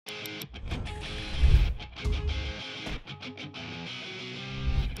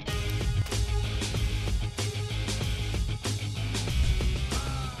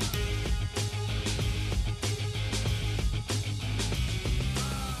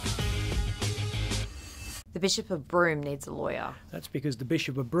The Bishop of Broome needs a lawyer. That's because the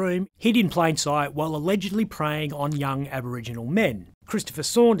Bishop of Broome hid in plain sight while allegedly preying on young Aboriginal men. Christopher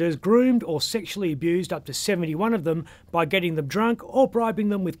Saunders groomed or sexually abused up to 71 of them by getting them drunk or bribing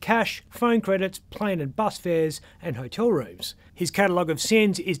them with cash, phone credits, plane and bus fares and hotel rooms. His catalogue of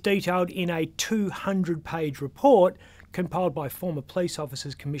sins is detailed in a 200-page report compiled by former police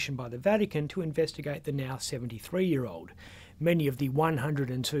officers commissioned by the Vatican to investigate the now 73-year-old. Many of the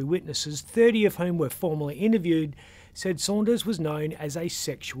 102 witnesses, 30 of whom were formally interviewed, said Saunders was known as a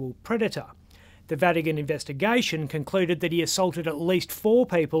sexual predator. The Vatican investigation concluded that he assaulted at least 4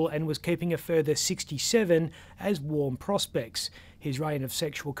 people and was keeping a further 67 as warm prospects. His reign of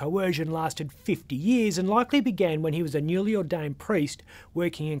sexual coercion lasted 50 years and likely began when he was a newly ordained priest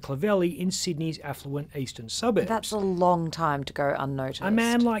working in Clovelly in Sydney's affluent eastern suburbs. That's a long time to go unnoticed. A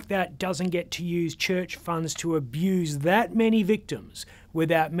man like that doesn't get to use church funds to abuse that many victims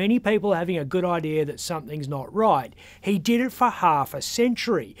without many people having a good idea that something's not right. He did it for half a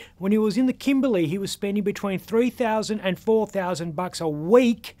century. When he was in the Kimberley, he was spending between $3,000 and $4,000 a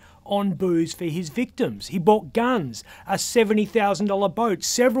week on booze for his victims. He bought guns, a $70,000 boat,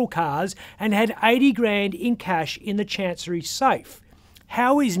 several cars, and had 80 grand in cash in the Chancery safe.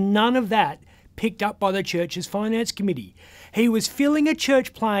 How is none of that picked up by the church's finance committee? He was filling a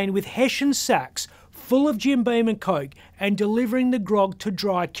church plane with Hessian sacks full of Jim Beam and Coke and delivering the grog to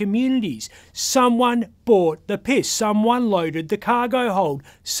dry communities. Someone bought the piss. Someone loaded the cargo hold.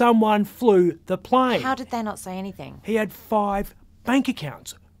 Someone flew the plane. How did they not say anything? He had 5 bank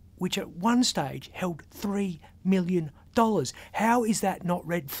accounts, which at one stage held $3 million. How is that not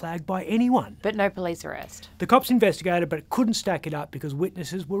red flagged by anyone? But no police arrest. The cops investigated, but couldn't stack it up because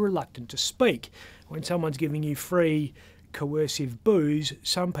witnesses were reluctant to speak. When someone's giving you free, coercive booze,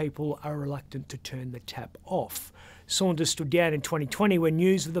 some people are reluctant to turn the tap off. Saunders stood down in 2020 when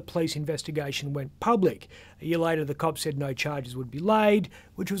news of the police investigation went public. A year later, the cops said no charges would be laid,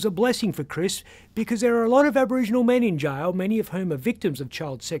 which was a blessing for Chris because there are a lot of Aboriginal men in jail, many of whom are victims of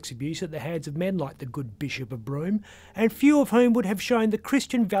child sex abuse at the hands of men like the good Bishop of Broome, and few of whom would have shown the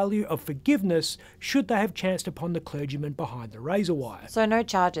Christian value of forgiveness should they have chanced upon the clergyman behind the razor wire. So no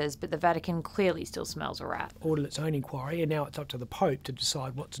charges, but the Vatican clearly still smells a rat. Ordered its own inquiry, and now it's up to the Pope to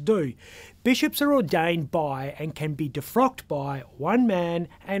decide what to do. Bishops are ordained by and can be defrocked by one man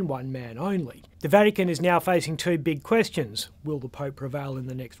and one man only. The Vatican is now facing 2 big questions. Will the Pope prevail in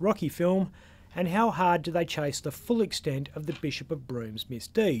the next Rocky film? And how hard do they chase the full extent of the Bishop of Broome's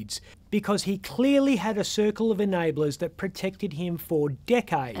misdeeds? Because he clearly had a circle of enablers that protected him for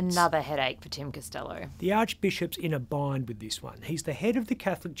decades. Another headache for Tim Costello. The Archbishop's in a bind with this one. He's the head of the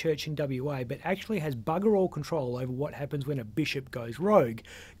Catholic Church in WA, but actually has bugger all control over what happens when a bishop goes rogue,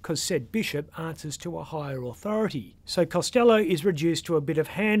 because said bishop answers to a higher authority. So Costello is reduced to a bit of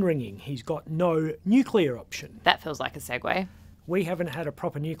hand-wringing. He's got no nuclear option. That feels like a segue. We haven't had a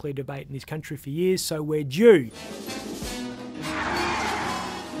proper nuclear debate in this country for years, so we're due.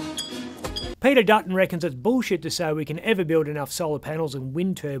 Peter Dutton reckons it's bullshit to say we can ever build enough solar panels and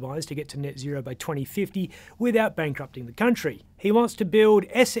wind turbines to get to net zero by 2050 without bankrupting the country. He wants to build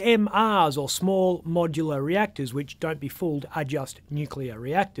SMRs, or small modular reactors, which, don't be fooled, are just nuclear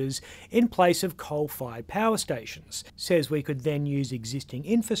reactors, in place of coal-fired power stations. Says we could then use existing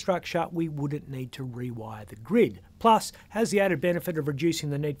infrastructure, we wouldn't need to rewire the grid. Plus, has the added benefit of reducing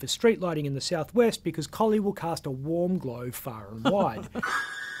the need for street lighting in the southwest because Collie will cast a warm glow far and wide.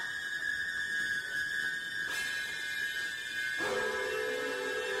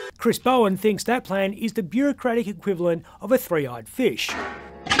 Chris Bowen thinks that plan is the bureaucratic equivalent of a 3-eyed fish.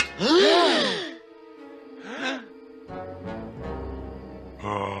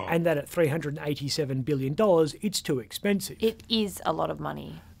 And that at $387 billion, it's too expensive. It is a lot of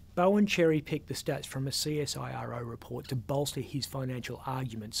money. Bowen cherry-picked the stats from a CSIRO report to bolster his financial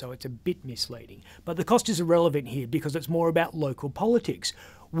argument, so it's a bit misleading. But the cost is irrelevant here because it's more about local politics.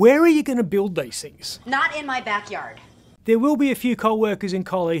 Where are you going to build these things? Not in my backyard. There will be a few coal workers in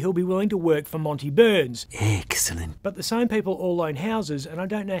Collie who'll be willing to work for Monty Burns. Excellent. But the same people all own houses, and I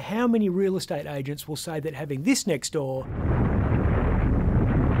don't know how many real estate agents will say that having this next door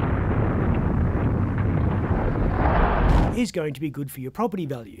is going to be good for your property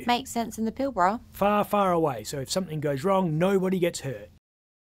value. Makes sense in the Pilbara. Far, far away, so if something goes wrong, nobody gets hurt.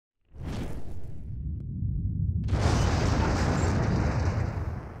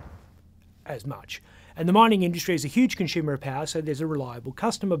 As much. And the mining industry is a huge consumer of power, so there's a reliable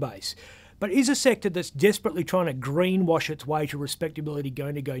customer base. But is a sector that's desperately trying to greenwash its way to respectability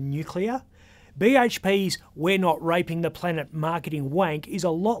going to go nuclear? BHP's "we're not raping the planet" marketing wank is a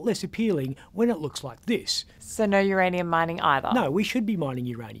lot less appealing when it looks like this. So no uranium mining either? No, we should be mining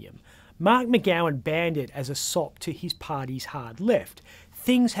uranium. Mark McGowan banned it as a sop to his party's hard left.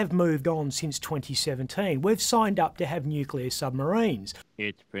 Things have moved on since 2017. We've signed up to have nuclear submarines.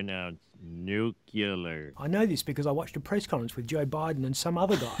 It's pronounced nuclear. I know this because I watched a press conference with Joe Biden and some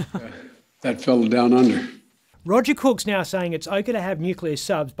other guy. That fella down under. Roger Cook's now saying it's okay to have nuclear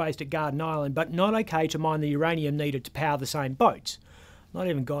subs based at Garden Island, but not okay to mine the uranium needed to power the same boats. Not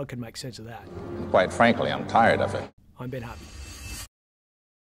even God can make sense of that. Quite frankly, I'm tired of it. I'm Ben Harvey.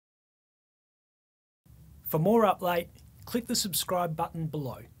 For more update, click the subscribe button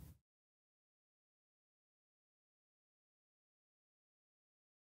below.